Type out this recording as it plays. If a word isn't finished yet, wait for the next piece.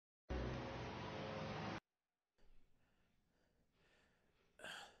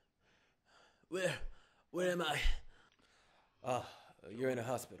Where am I? You're in a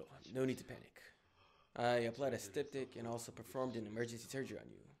hospital. No need to panic. I applied a styptic and also performed an emergency surgery on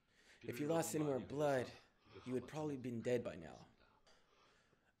you. If you lost any more blood, you would probably been dead by now.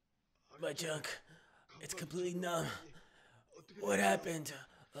 My junk, it's completely numb. What happened?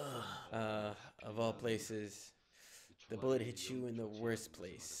 Of all places, the bullet hit you in the worst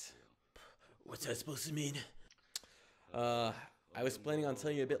place. What's that supposed to mean? I was planning on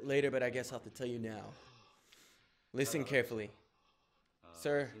telling you a bit later, but I guess I'll have to tell you now. Listen carefully.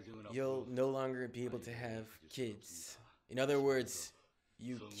 Sir, you'll no longer be able to have kids. In other words,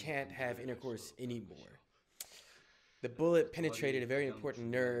 you can't have intercourse anymore. The bullet penetrated a very important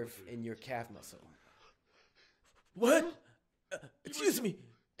nerve in your calf muscle. What? Excuse me,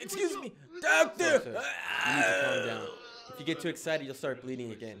 doctor! You need to calm down. If you get too excited, you'll start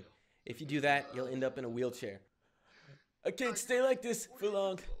bleeding again. If you do that, you'll end up in a wheelchair. I can't stay like this for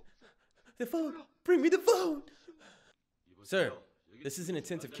long. The phone! Bring me the phone! Sir, this is an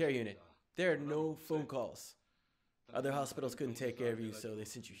intensive care unit. There are no phone calls. Other hospitals couldn't take care of you, so they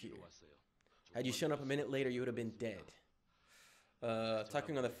sent you here. Had you shown up a minute later, you would have been dead.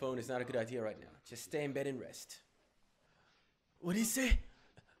 Talking on the phone is not a good idea right now. Just stay in bed and rest. What did he say?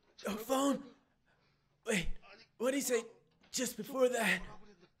 No phone? Wait, what did he say just before that?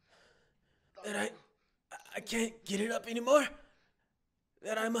 That I can't get it up anymore?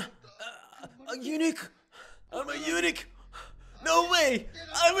 That I'm a eunuch? I'm a eunuch! No way!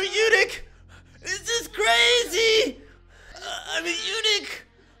 I'm a eunuch! This is crazy! I'm a eunuch!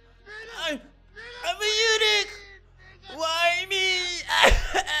 I'm a eunuch! Why me?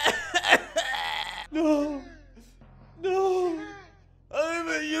 No! I'm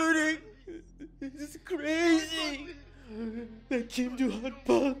a eunuch! This is crazy! That Kim Do-han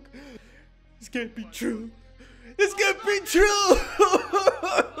punk! This can't be true! This can't be true!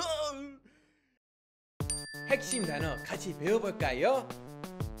 핵심 단어 같이 배워볼까요?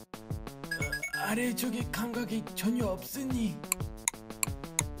 아래쪽에 감각이 전혀 없으니.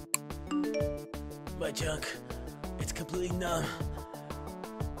 My junk, it's completely numb.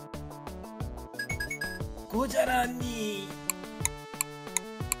 고자라니.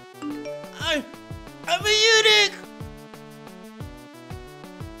 I'm a eunuch.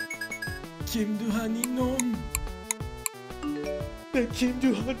 김두한 이놈. 내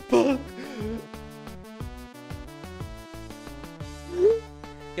김두한 박.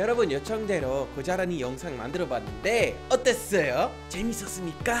 여러분 요청대로 고자라니 영상 만들어봤는데 어땠어요?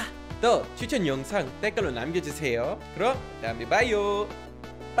 재밌었습니까? 또 추천 영상 댓글로 남겨주세요. 그럼 다음에 봐요.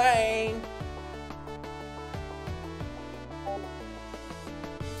 빠잉.